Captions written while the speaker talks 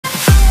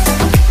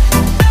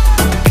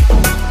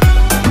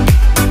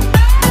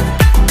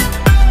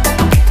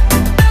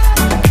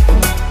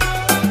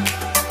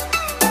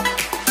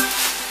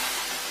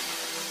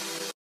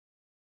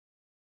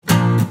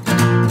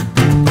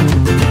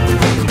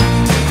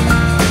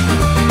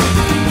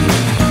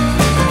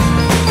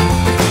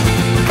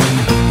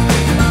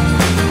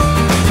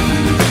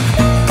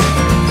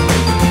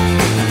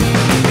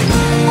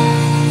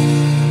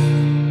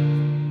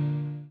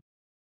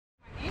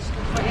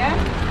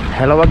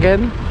Hello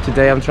again.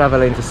 Today I'm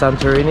traveling to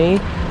Santorini.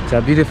 It's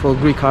a beautiful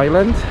Greek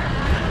island,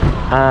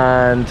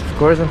 and of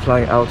course I'm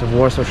flying out of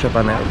Warsaw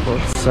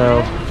Airport.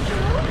 So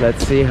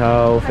let's see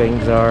how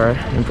things are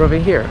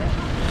improving here.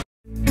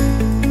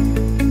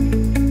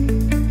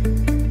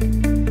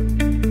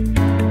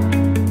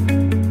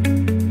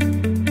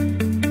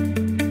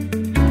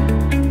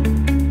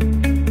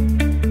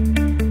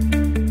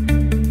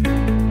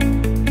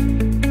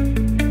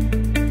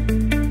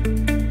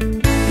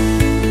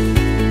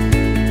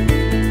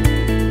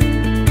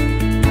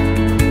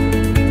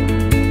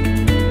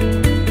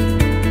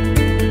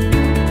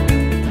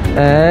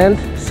 And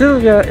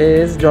Sylvia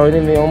is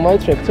joining me on my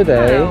trip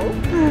today.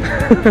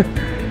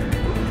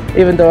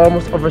 Even though I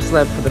almost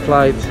overslept for the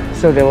flight,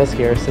 Sylvia was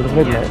here since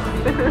midnight.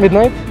 Yes.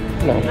 Midnight?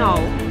 No. No.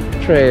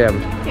 3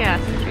 a.m. Yes.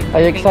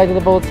 Are you excited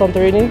about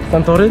Santorini?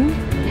 Santorin?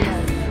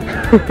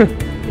 Yes.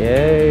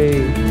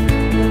 Yay!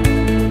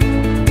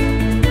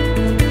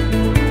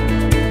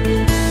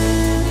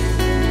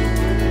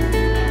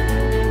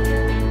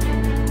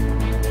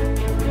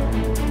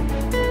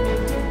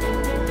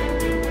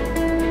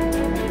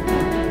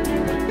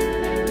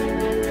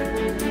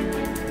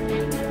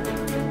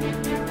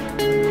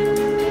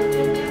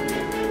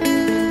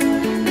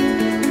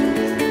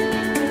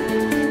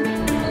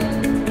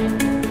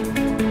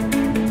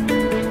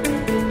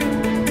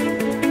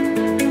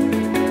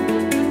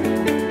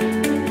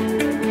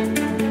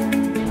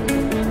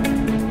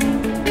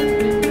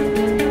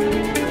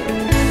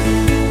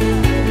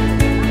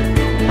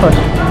 Chodź.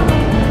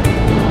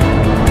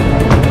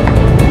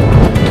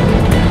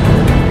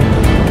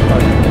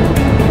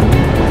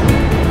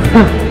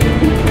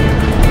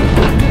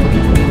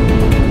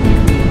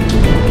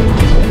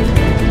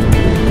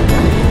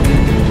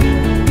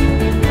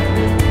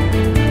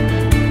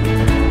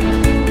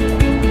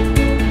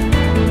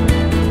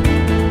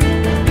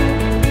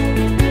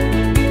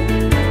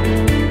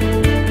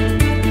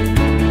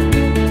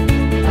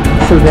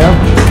 Sylwia.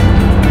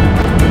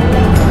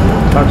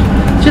 Patrz.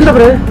 Dzień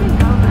dobry.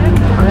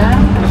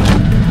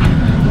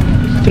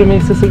 Które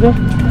miejsce, Sylwia?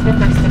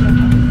 15.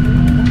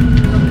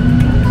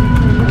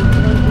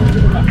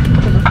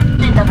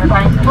 Dzień dobry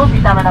Państwu,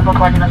 witamy na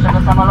pokładzie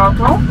naszego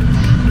samolotu.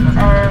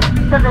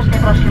 Serdecznie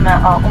prosimy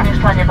o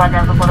umieszczanie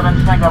bagażu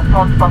podręcznego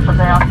pod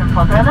poprzedzającym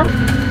fotelem.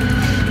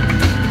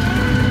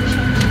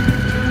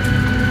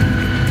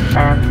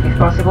 And if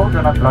possible,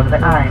 do not block the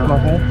aisle.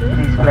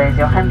 Please place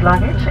your hand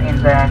luggage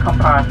in the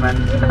compartment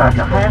above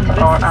your head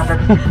or under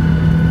the seat.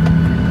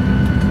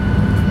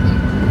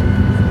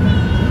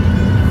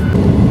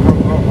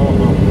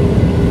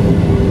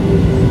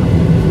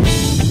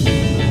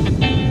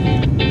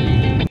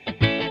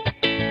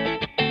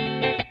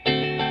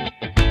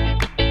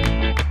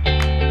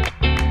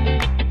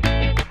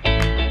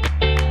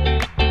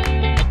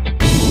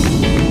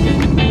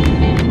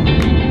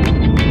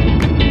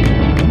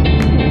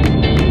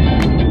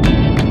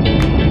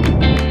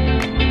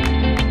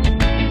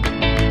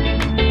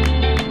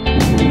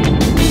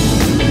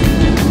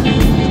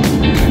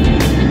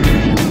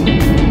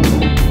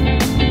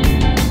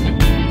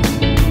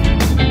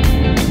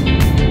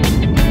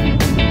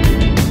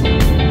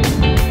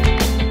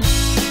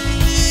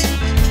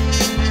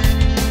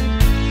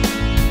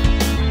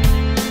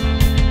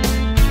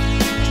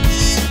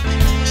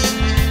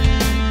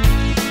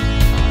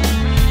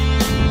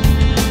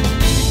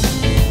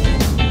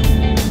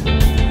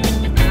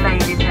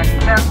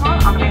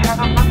 On behalf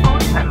of the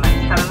Quaint,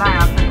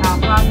 Airlines and our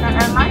partner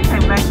Airlines,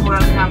 I'd like to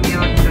welcome you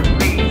to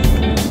Crete.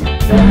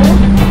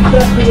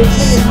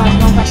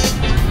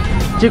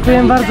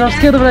 Dziękuję bardzo,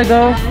 wszystkiego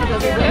dobrego.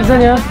 Do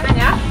widzenia.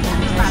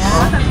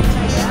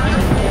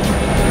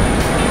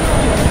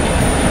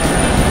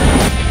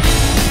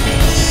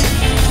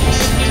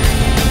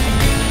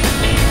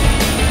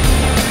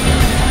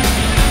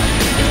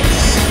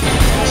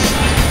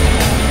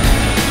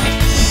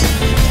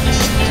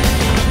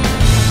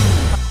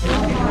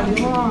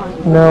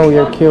 Now we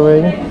are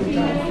queuing.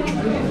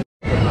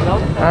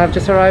 I've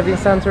just arrived in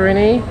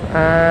Santorini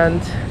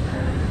and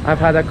I've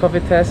had a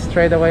COVID test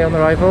straight away on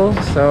arrival,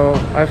 so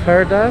I've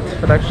heard that,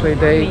 but actually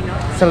they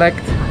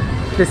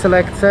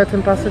select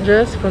certain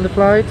passengers from the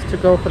flight to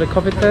go for the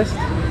COVID test,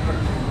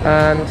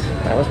 and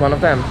I was one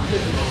of them.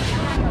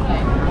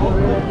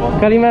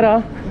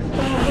 Kalimera.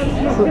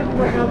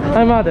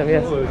 I'm Adam,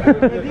 yes.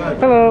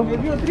 Hello.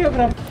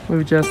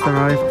 We've just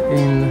arrived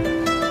in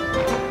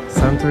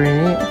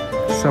Santorini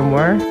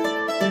somewhere.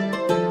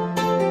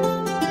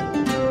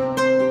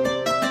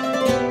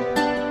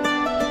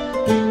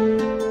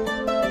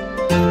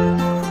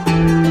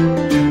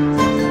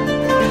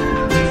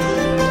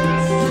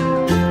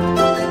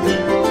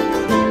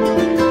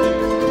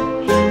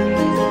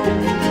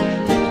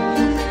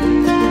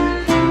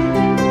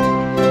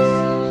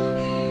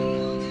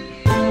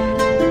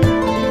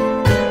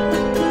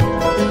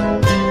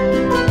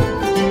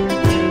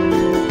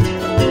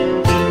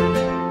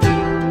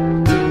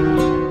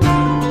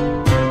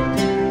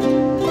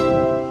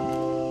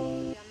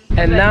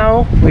 And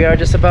now we are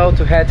just about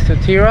to head to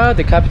Fira,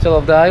 the capital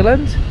of the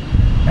island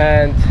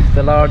and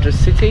the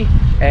largest city,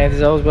 and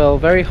it's as well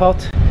very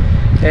hot.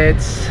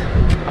 It's,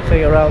 I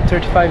think, around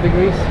 35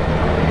 degrees.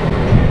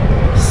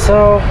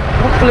 So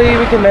hopefully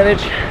we can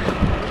manage.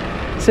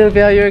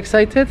 Sylvia, are you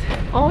excited?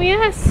 Oh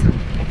yes!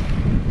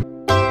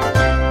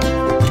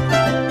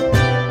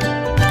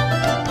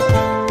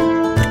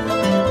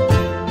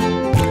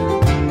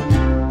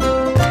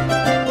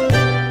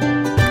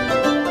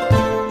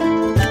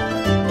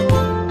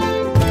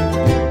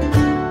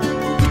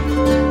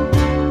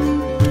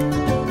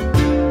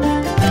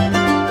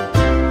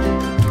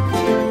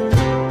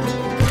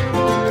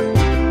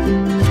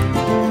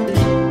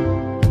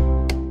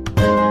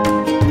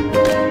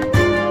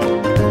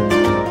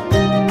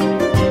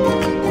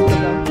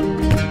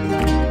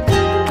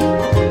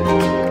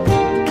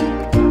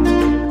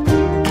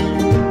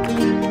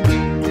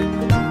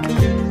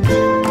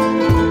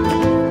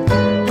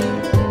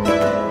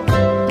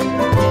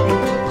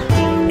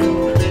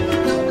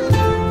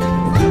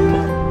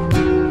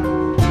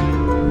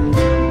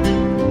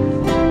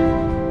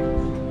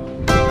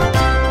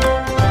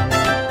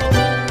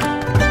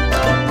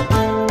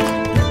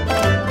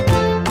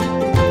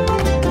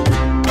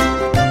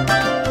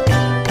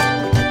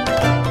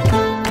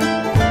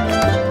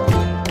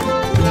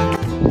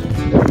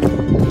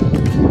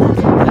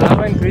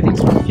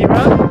 Greetings from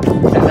Fira,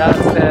 and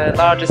that's the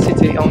largest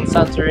city on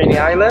Santorini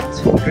Island,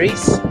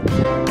 Greece.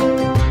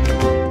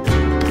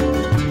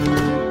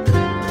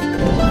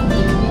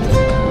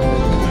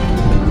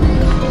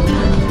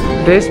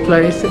 This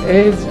place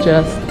is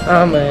just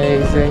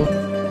amazing.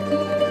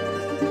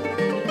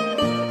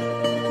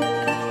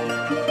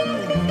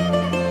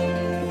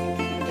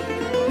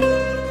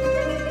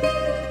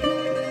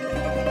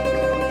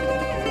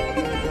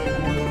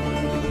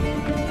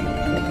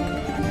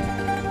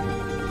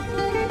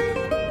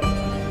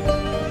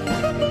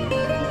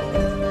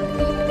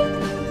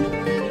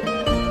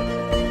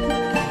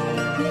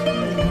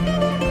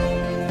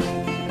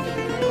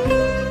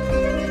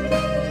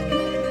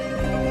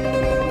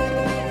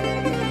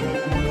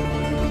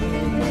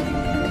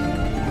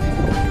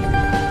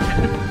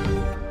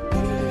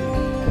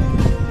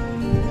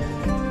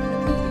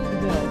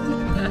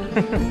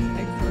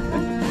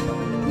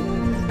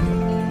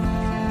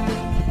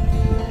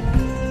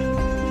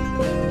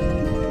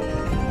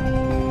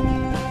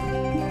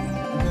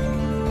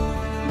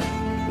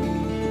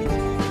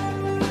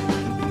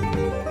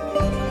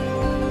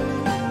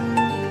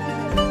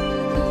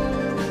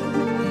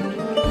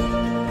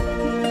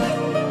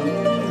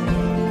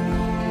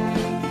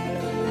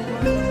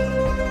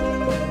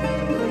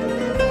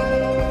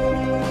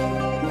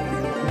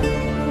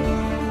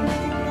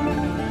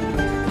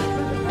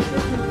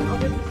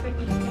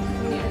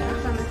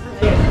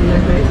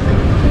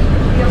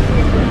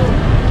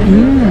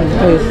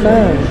 So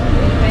sad.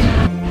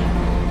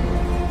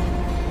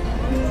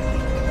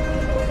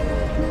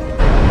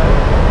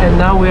 And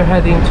now we're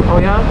heading to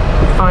Oia,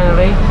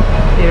 finally,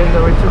 even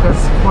though it took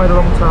us quite a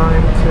long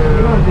time to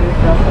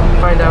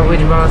find out which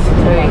bus to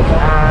take,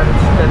 and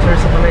the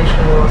tourist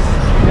information was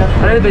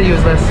a little bit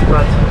useless,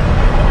 but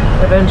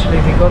eventually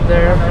we got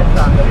there.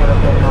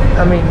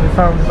 I mean, we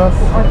found the bus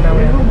and now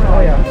we're heading to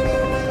Oia.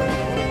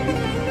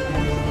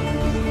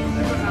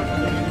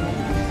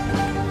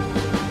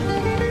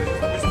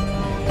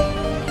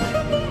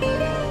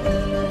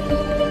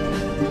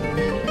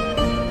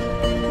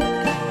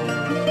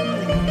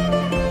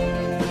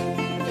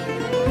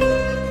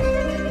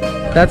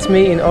 That's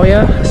me in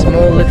Oia, a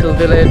small little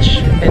village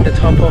in the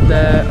top of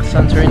the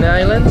Santorini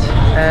island,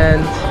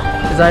 and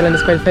this island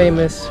is quite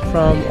famous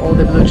from all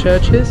the blue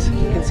churches.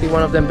 You can see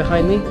one of them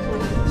behind me,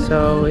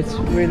 so it's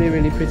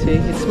really pretty.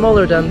 It's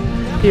smaller than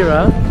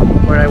Fira,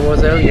 where I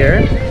was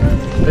earlier,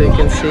 but you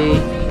can see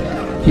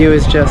the view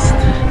is just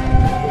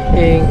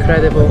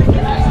incredible.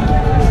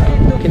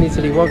 You can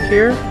easily walk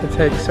here, it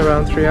takes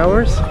around 3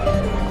 hours,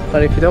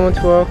 but if you don't want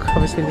to walk,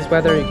 obviously in this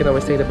weather, you can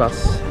always take the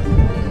bus.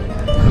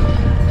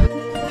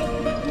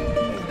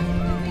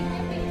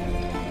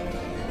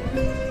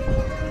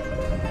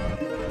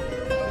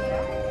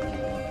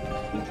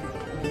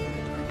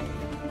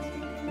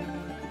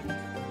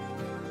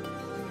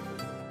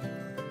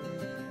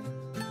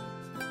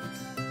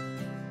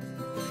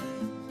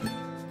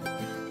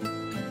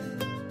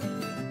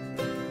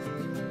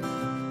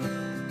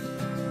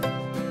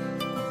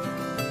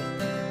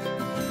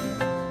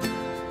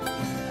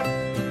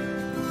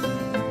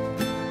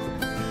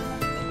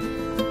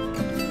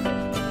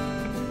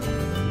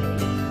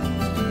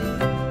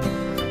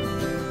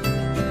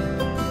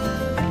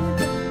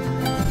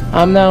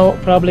 I'm now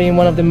probably in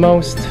one of the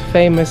most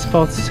famous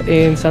spots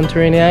in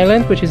Santorini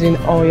Island, which is in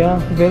Oia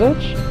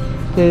village.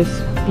 There's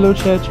blue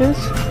churches,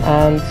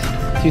 and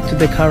due to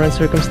the current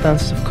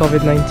circumstances of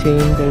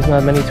COVID-19, there's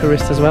not many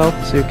tourists as well,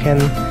 so you can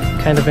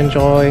kind of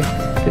enjoy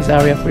this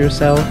area for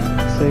yourself,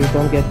 so you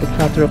don't get the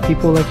clutter of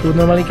people like you would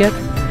normally get.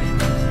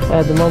 But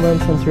at the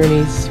moment,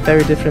 Santorini is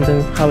very different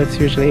than how it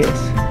usually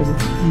is, because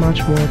it's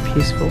much more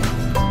peaceful.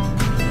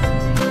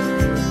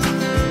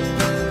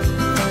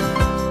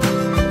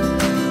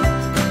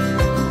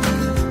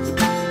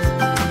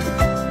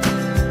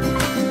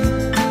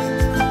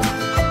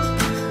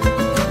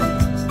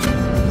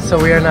 So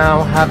we are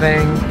now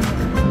having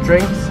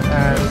drinks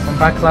and some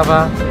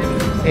baklava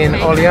in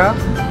Oia,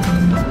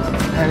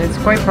 and it's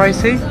quite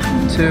pricey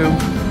to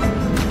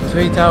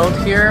eat out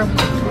here,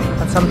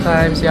 but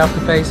sometimes you have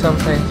to pay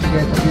something to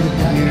get a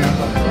beautiful view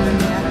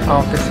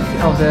of the city,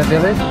 of the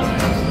village.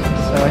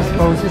 So I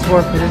suppose it's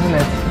worth it, isn't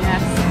it?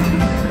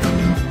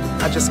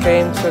 Yes. I just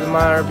came to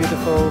admire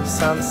beautiful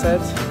sunset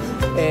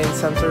in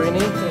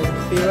Santorini, in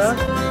Fira.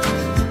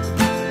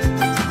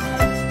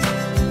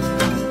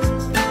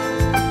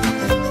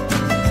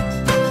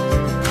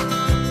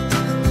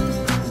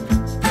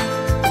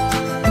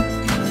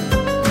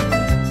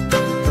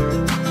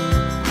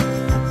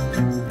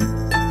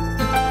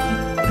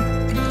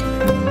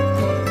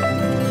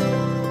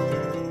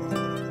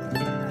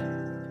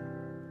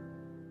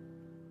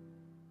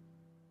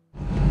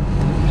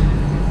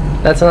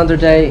 That's another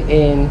day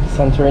in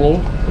Santorini.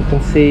 You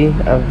can see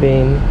I've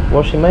been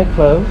washing my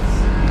clothes.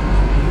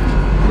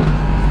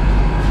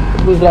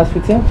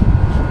 Здравствуйте.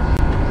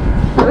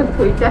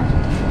 Здравствуйте.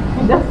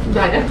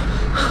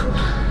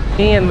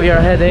 And we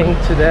are heading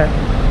to the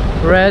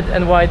Red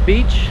and White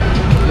Beach.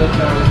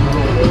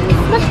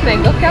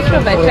 Smacznego,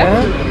 Karteradosie.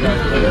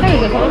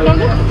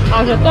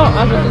 A że to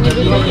nie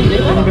wyszło nigdy.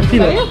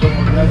 Serio?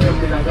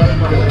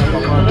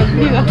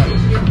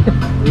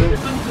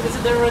 Is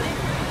it ready?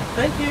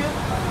 Thank you.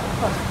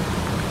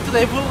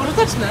 Today było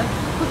użyteczne.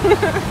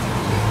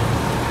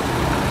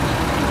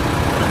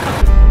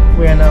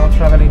 We are now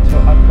traveling to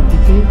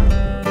Crete.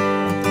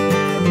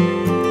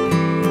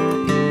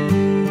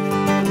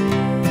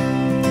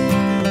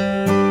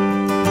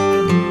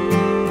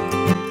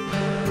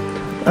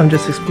 I'm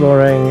just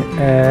exploring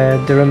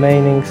the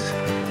remainings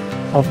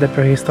of the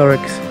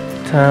prehistoric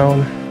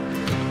town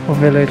or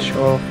village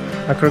of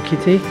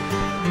Crete.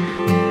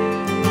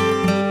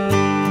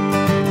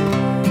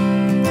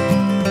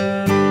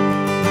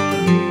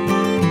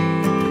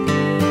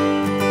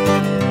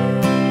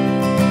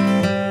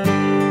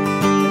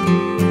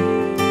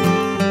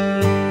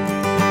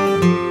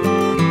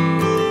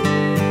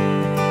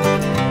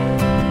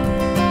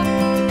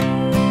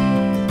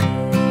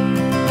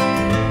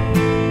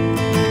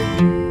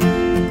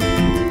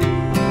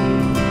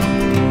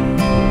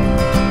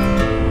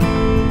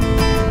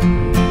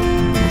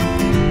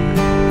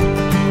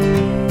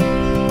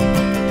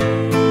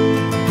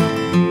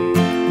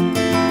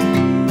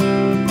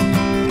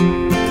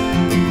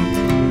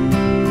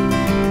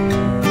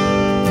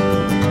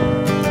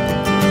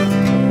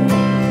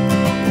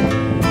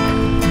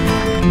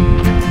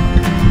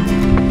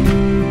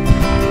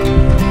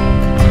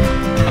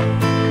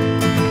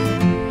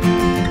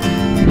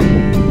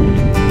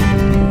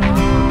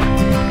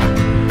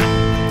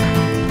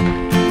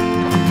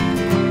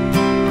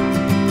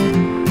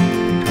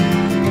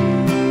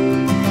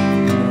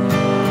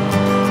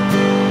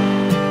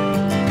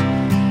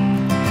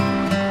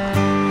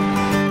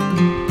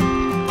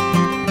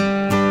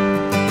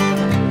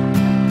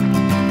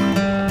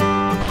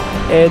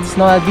 It's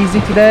not that busy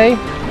today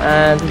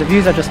and the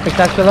views are just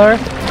spectacular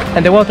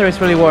and the water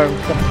is really warm.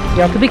 So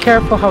you have to be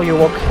careful how you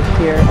walk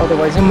here,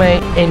 otherwise you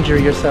may injure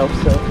yourself,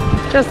 so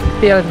just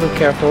be a little bit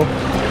careful.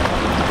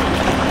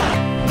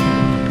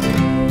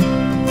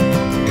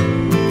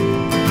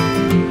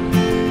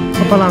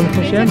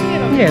 Opalanko się?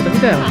 Nie, to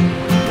wideo.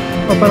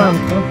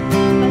 Opalanko.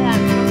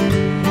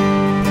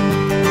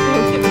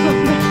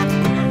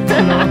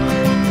 No.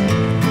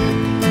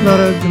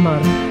 Laurel de Mar.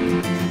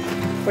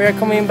 We are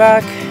coming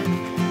back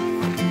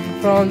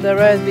from the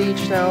Red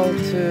Beach now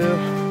to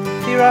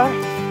Fira.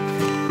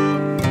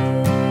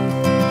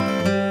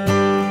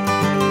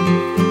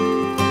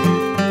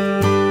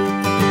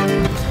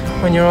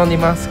 When your only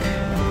mask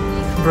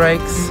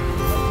breaks,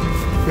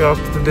 you have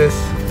to do this.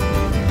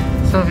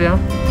 Sylvia?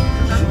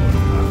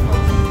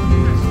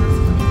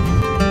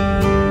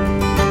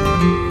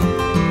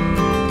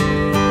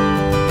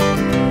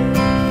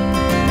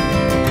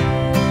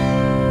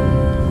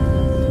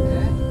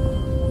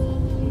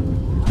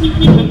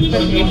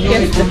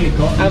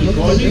 Albo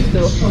coś z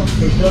tyłu.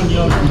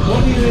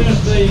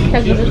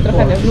 Tak, możesz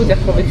trochę w ludziach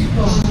pobyć.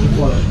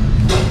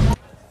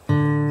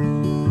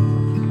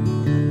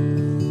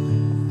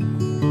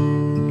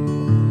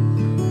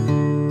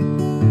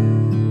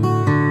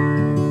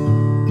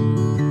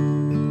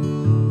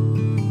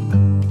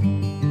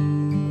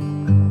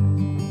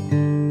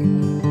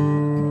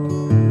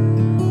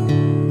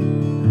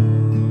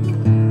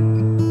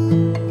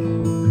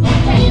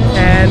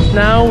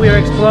 Now we are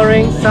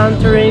exploring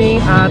Santorini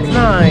at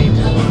night.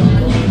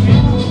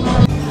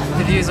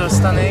 The views are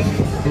stunning.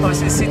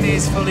 Obviously the city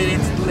is fully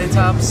lit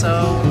up,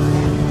 so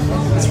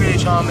it's really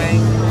charming,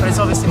 but it's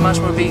obviously much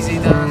more busy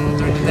than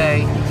during the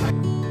day.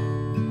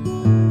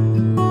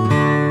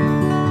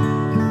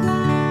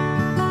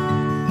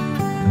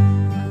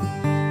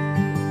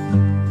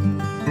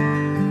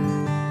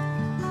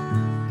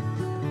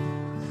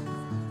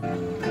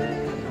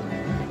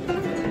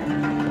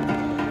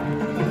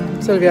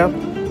 Sylwia.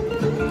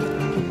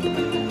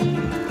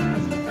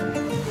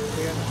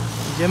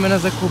 Idziemy na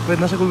zakupy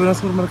naszego ulubionego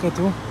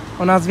supermarketu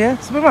o nazwie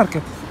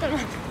Supermarket.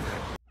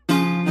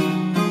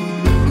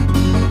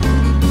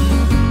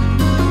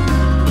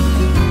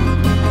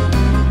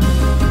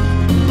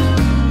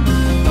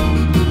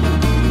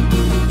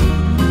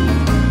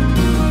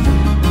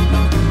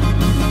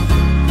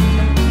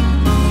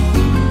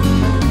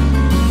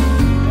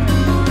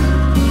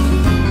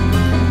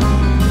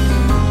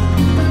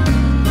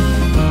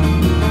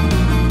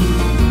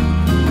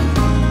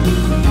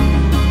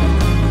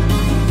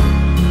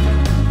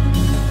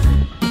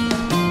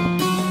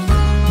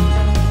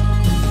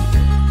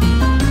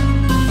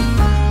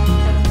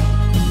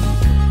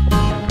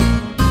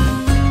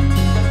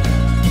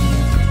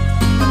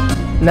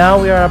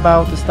 Now we are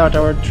about to start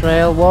our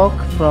trail walk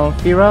from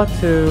Fira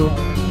to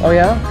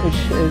Oia, which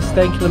is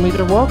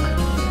 10-kilometer walk.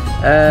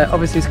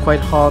 Obviously it's quite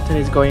hot and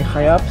it's going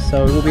high up,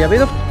 so it will be a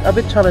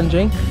bit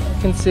challenging.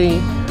 You can see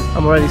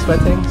I'm already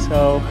sweating,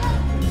 so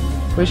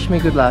wish me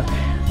good luck.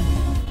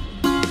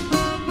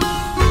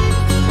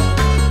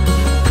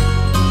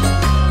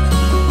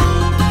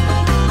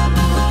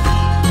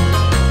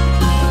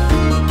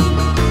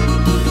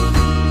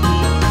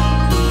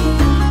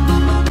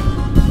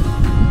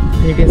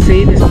 You can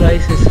see this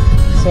place is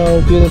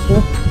so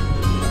beautiful.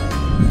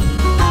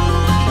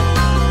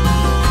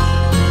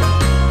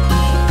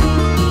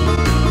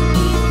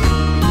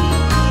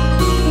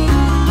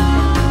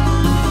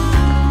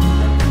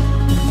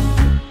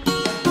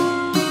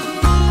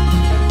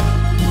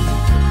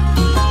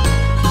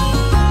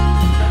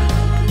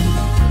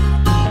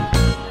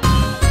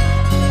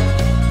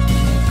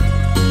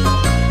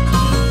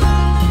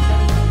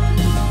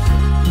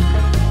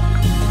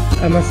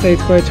 I must say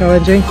it's quite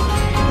challenging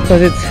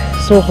because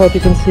it's so hot.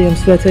 You can see I'm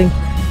sweating,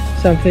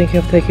 so I'm thinking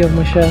of taking off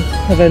my shirt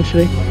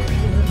eventually,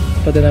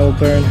 but then I will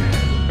burn.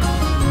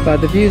 But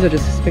the views are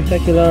just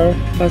spectacular,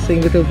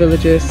 passing little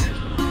villages,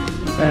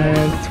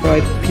 and it's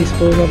quite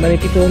peaceful, not many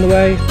people on the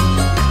way.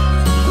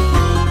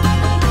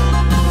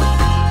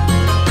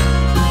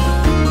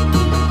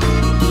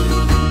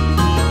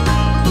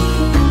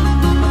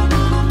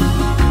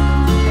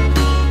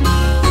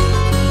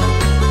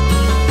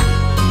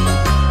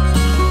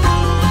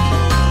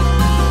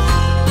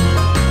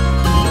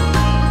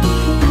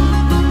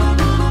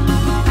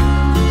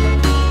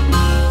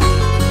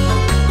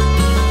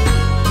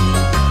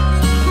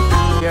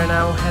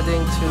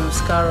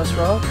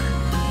 Rock,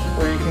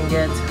 where you can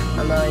get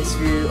a nice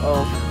view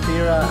of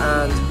Fira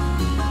and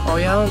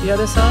Oia on the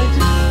other side.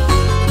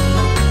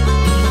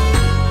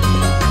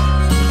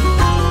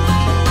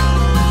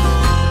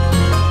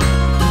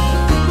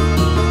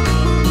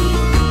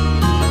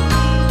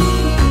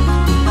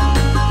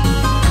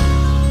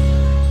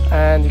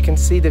 And you can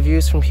see the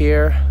views from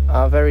here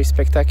are very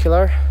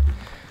spectacular.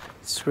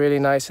 It's really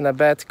nice, and I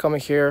bet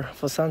coming here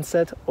for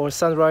sunset or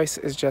sunrise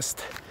is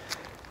just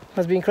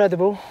must be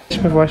incredible.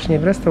 Jesteśmy właśnie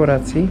w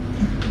restauracji.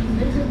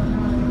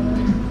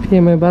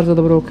 Pijemy bardzo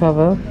dobrą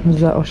kawę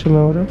za 8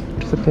 euro,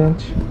 czy za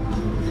 5.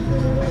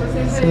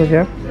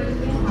 Sylwia.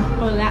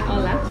 Hola,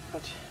 hola.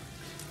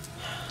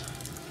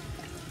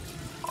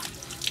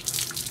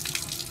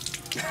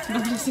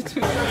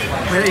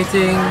 We're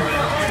eating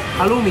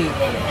halloumi.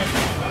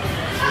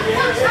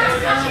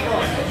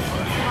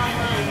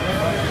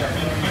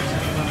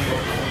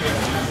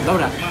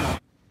 Dobra.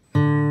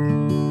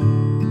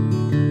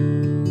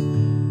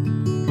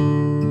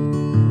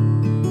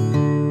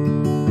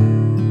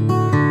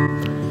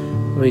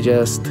 We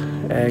just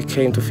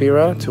came to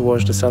Fira to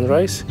watch the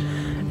sunrise,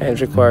 and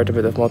it required a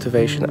bit of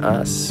motivation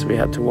as we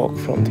had to walk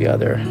from the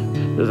other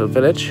little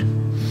village.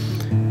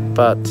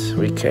 But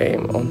we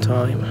came on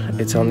time.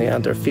 It's only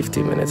under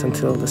 50 minutes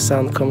until the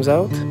sun comes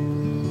out.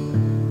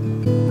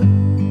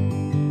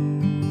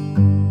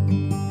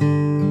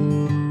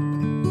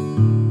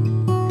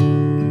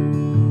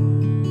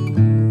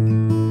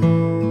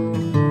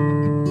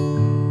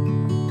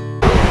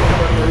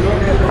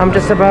 I'm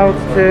just about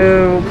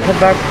to head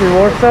back to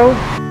Warsaw.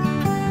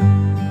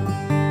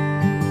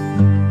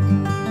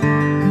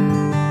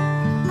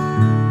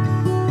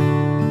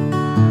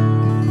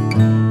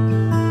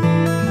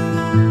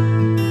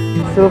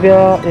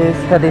 Sylvia is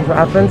heading to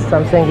Athens, so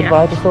I'm saying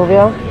goodbye to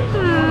Sylvia.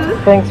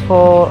 Thanks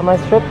for a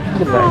nice trip.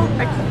 Goodbye.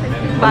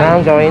 Bye. Now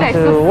I'm going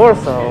to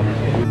Warsaw.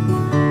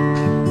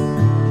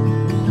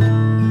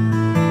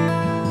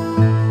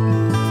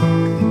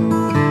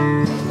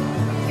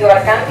 You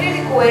are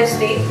kindly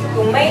requested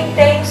to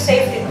maintain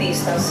safety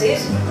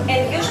distances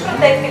and use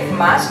protective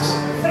masks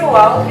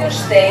throughout your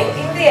stay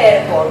in the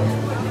airport.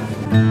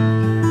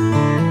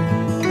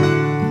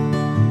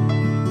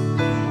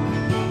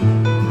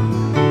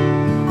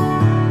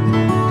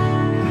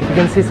 You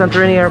can see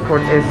Santorini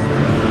airport is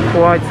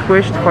quite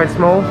squished, quite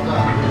small,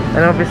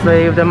 and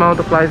obviously with the amount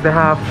of flights they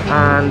have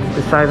and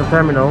the size of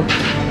terminal,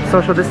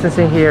 social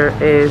distancing here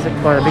is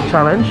quite a big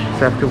challenge,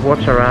 so you have to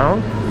watch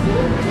around.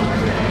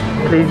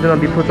 Please do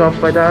not be put off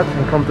by that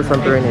and come to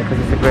Santorini because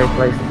it's a great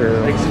place to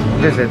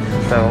visit,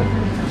 so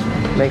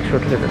make sure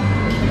to visit.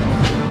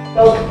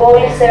 Both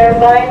Polish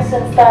Airlines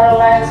and Star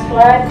Alliance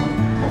flight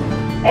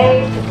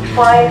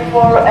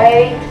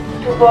 8548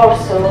 to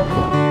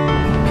Warsaw.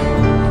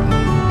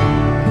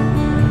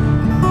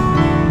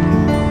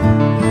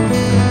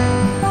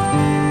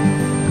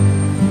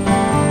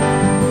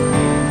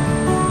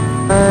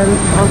 And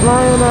I'm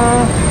flying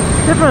a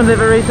different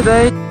livery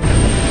today.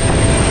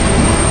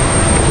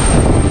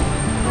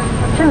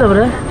 Dzień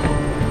dobry.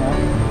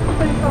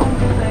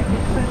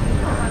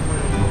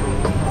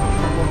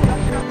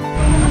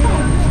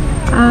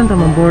 And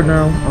I'm on board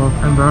now of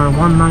Embraer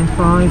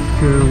 195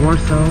 to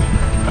Warsaw,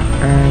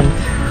 and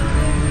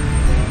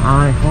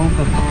I hope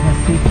that the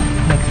seat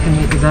next to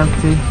me is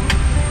empty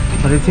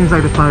But it seems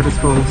like the flight is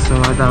full, so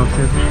I doubt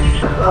it.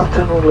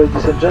 Afternoon,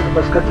 ladies and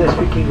gentlemen. Karterados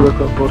speaking.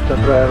 Welcome aboard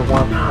Embraer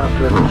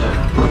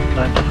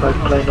 195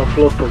 plane of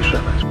Lotto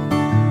Airlines.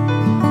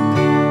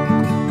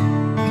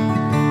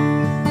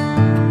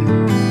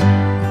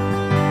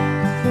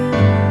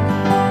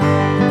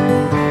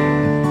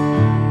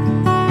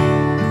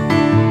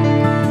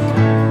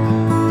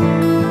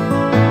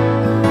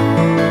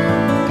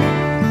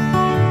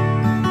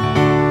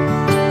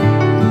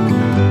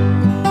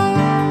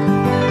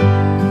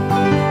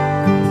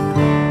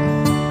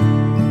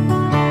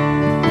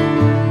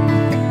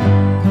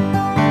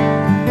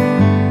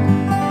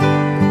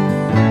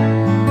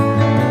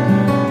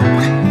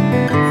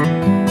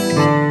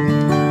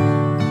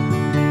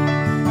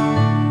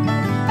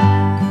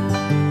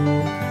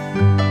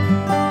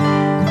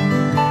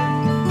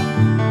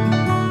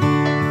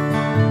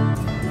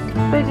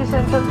 Ladies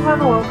and gentlemen,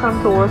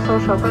 welcome to Warsaw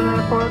Shopping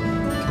Airport.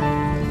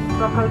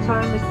 Local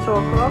time is 2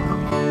 o'clock.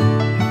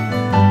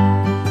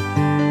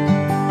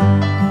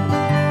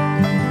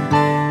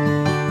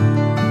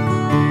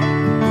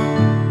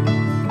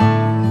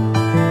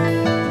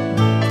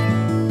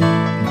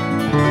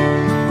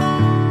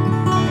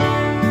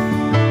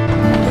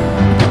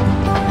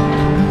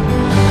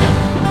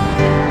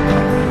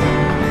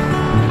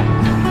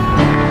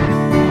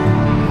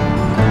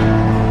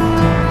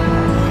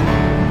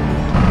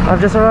 I've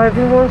just arrived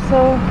in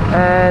Warsaw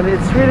and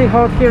it's really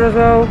hot here as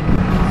well,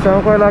 so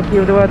I'm quite lucky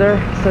with the weather.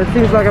 So it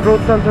seems like I brought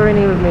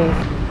Santorini with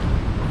me.